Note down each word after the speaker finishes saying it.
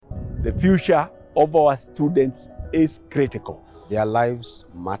The future of our students is critical. Their lives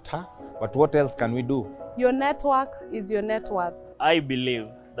matter, but what else can we do? Your network is your net worth. I believe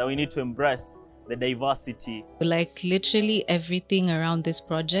that we need to embrace the diversity. Like literally everything around this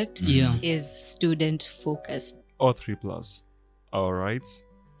project is student focused. O3+, our rights,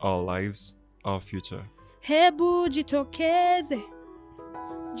 our lives, our future. Hebu jitokeze,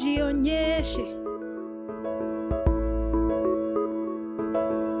 jionyeshe.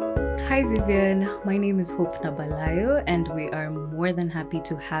 Hi Vivian, my name is Hope Nabalayo and we are more than happy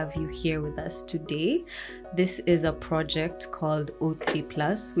to have you here with us today. This is a project called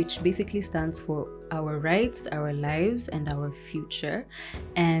O3+, which basically stands for Our Rights, Our Lives, and Our Future.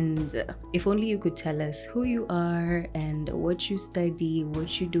 And if only you could tell us who you are and what you study,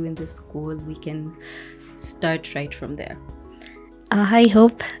 what you do in the school, we can start right from there. Hi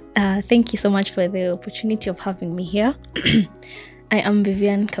Hope, thank you so much for the opportunity of having me here. I am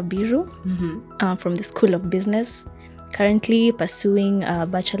Vivian Kabiru from the School of Business, currently pursuing a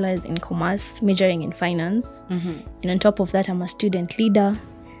bachelor's in commerce, majoring in finance. And on top of that, I'm a student leader,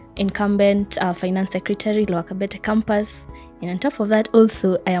 incumbent finance secretary, Lower Kabete campus. And on top of that,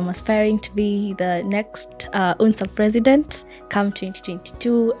 also, I am aspiring to be the next UNSA president come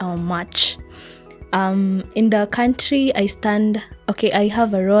 2022 March. In the country, I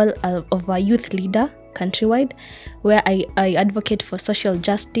have a role of a youth leader countrywide, where I advocate for social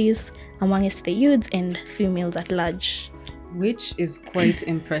justice amongst the youths and females at large. Which is quite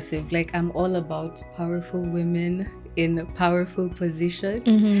impressive. Like, I'm all about powerful women in powerful positions.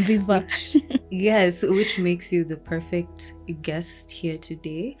 Viva. Yes, which makes you the perfect guest here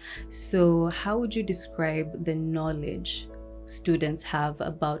today. So how would you describe the knowledge students have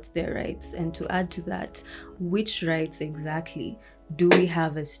about their rights? And to add to that, which rights exactly do we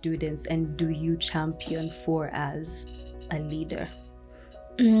have as students and do you champion for as a leader?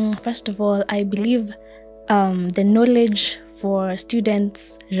 First of all, I believe the knowledge for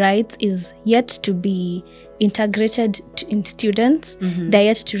students' rights is yet to be integrated in students. They're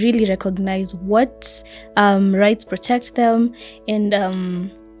yet to really recognize what rights protect them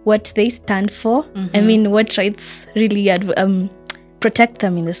and what they stand for. I mean, what rights really protect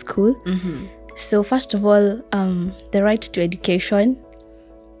them in the school. So first of all, the right to education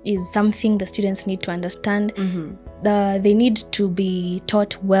is something the students need to understand. They need to be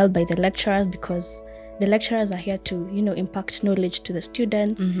taught well by the lecturers, because the lecturers are here to, impact knowledge to the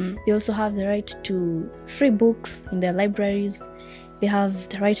students. They also have the right to free books in their libraries. They have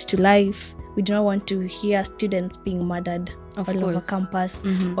the right to life. We do not want to hear students being murdered all over campus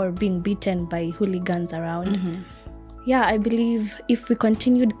or being beaten by hooligans around. Yeah, I believe if we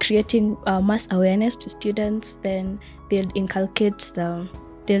continued creating mass awareness to students, then they'll inculcate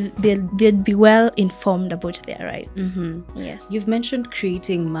they'll be well informed about their rights. Yes. You've mentioned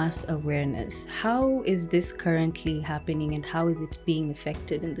creating mass awareness. How is this currently happening and how is it being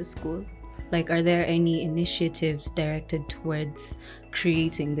affected in the school? Like, are there any initiatives directed towards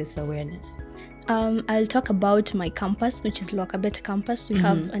creating this awareness? I'll talk about my campus, which is Lower Kabete campus. We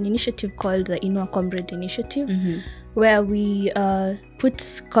have an initiative called the Inua Comrade Initiative, where we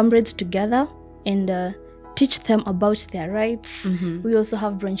put comrades together and teach them about their rights. We also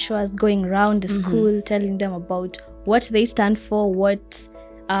have brochures going around the school telling them about what they stand for, what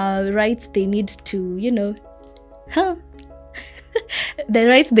rights they need to, the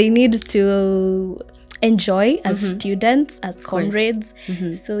rights they need to enjoy as students, as comrades.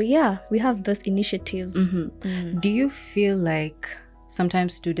 So yeah, we have those initiatives. Do you feel like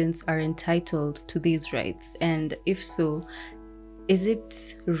sometimes students are entitled to these rights? And if so, is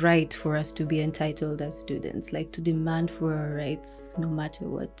it right for us to be entitled as students, like to demand for our rights no matter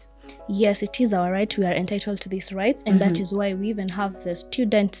what? Yes, it is our right. We are entitled to these rights, and that is why we even have the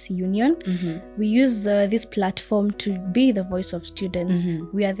Students' Union. We use this platform to be the voice of students.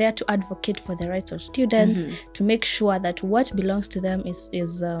 We are there to advocate for the rights of students, to make sure that what belongs to them is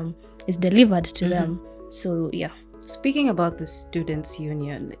delivered to them. So yeah. Speaking about the Students'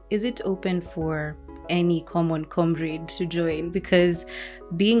 Union, is it open for any common comrade to join? Because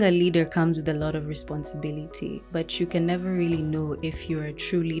being a leader comes with a lot of responsibility, but you can never really know if you're a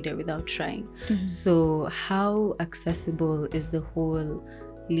true leader without trying. So how accessible is the whole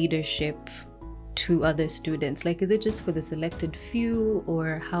leadership to other students? Like, is it just for the selected few,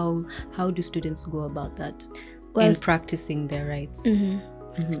 or how do students go about that in practicing their rights?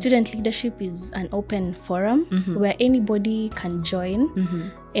 Student leadership is an open forum where anybody can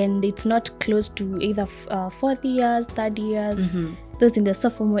join, and it's not closed to either fourth years, third years, those in the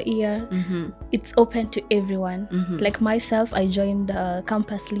sophomore year. It's open to everyone. Like myself, I joined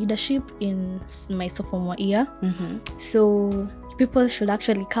campus leadership in my sophomore year. So people should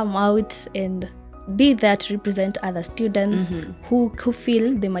actually come out and be there to represent other students who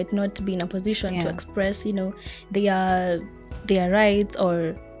feel they might not be in a position to express, their rights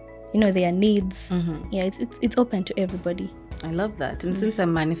or, their needs. Yeah, it's open to everybody. I love that. And since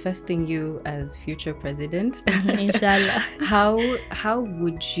I'm manifesting you as future president, Inshallah. how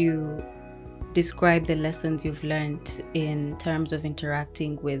would you describe the lessons you've learned in terms of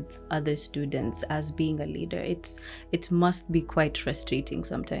interacting with other students as being a leader? It must be quite frustrating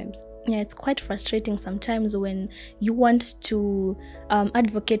sometimes. Yeah, it's quite frustrating sometimes when you want to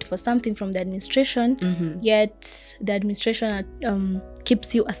advocate for something from the administration, yet the administration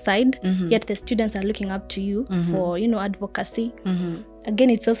keeps you aside, yet the students are looking up to you for, advocacy.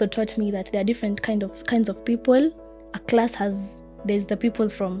 Again, it's also taught me that there are different kinds of people. A class there's the people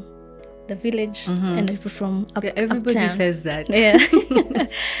from the village and the people from everybody uptown. Says that. Yeah.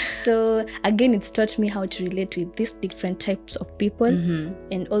 So again, it's taught me how to relate with these different types of people,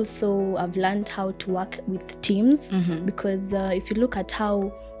 and also I've learned how to work with teams, because if you look at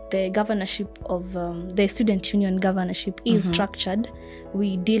how the governorship of the student union governorship is structured,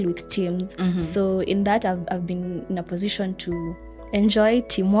 we deal with teams. So in that, I've been in a position to enjoy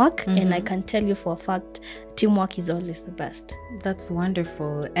teamwork, and I can tell you for a fact, teamwork is always the best. That's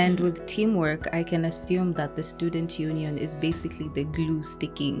wonderful. And with teamwork, I can assume that the student union is basically the glue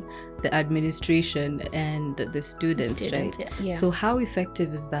sticking the administration and the students, right? Yeah. So how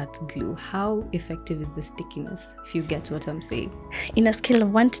effective is that glue? How effective is the stickiness, if you get what I'm saying? In a scale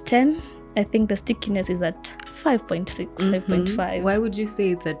of 1 to 10, I think the stickiness is at 5.6, 5.5. Why would you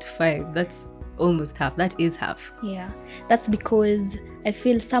say it's at 5? That's almost half. That is half. Yeah, that's because I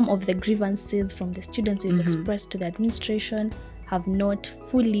feel some of the grievances from the students we've expressed to the administration have not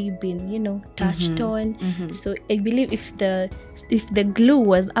fully been, touched on. So I believe if the glue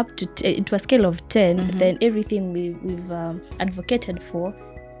was up to it was scale of 10, then everything we've advocated for,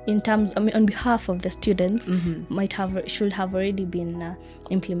 in terms, on behalf of the students, should have already been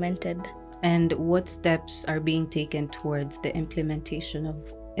implemented. And what steps are being taken towards the implementation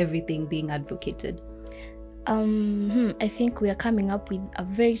of everything being advocated? I think we are coming up with a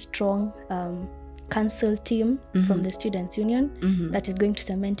very strong council team from the students union that is going to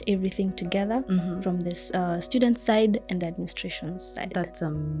cement everything together from the student side and the administration side. That's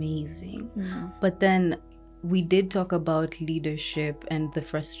amazing. But then we did talk about leadership and the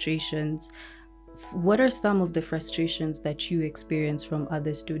frustrations. What are some of the frustrations that you experience from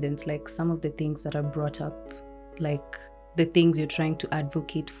other students, like some of the things that are brought up, like the things you're trying to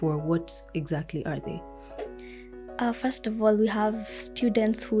advocate for? What exactly are they? First of all, we have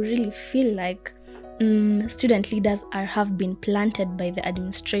students who really feel like student leaders have been planted by the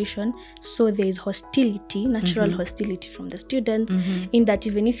administration, so there is hostility, natural hostility from the students, in that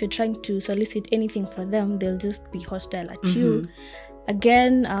even if you're trying to solicit anything for them, they'll just be hostile at you.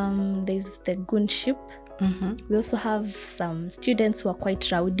 Again, there's the goonship. We also have some students who are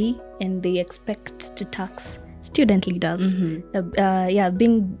quite rowdy and they expect to tax student leaders. Being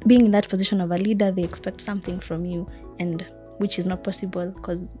in that position of a leader, they expect something from you, and which is not possible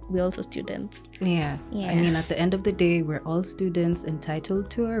because we're also students. Yeah. I mean, at the end of the day, we're all students entitled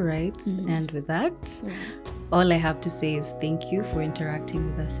to our rights. And with that, all I have to say is thank you for interacting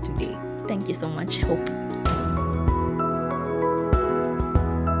with us today. Thank you so much, Hope.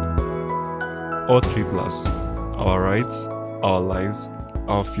 O3+, our rights, our lives,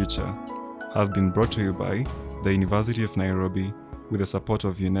 our future, has been brought to you by the University of Nairobi with the support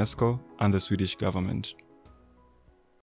of UNESCO and the Swedish government.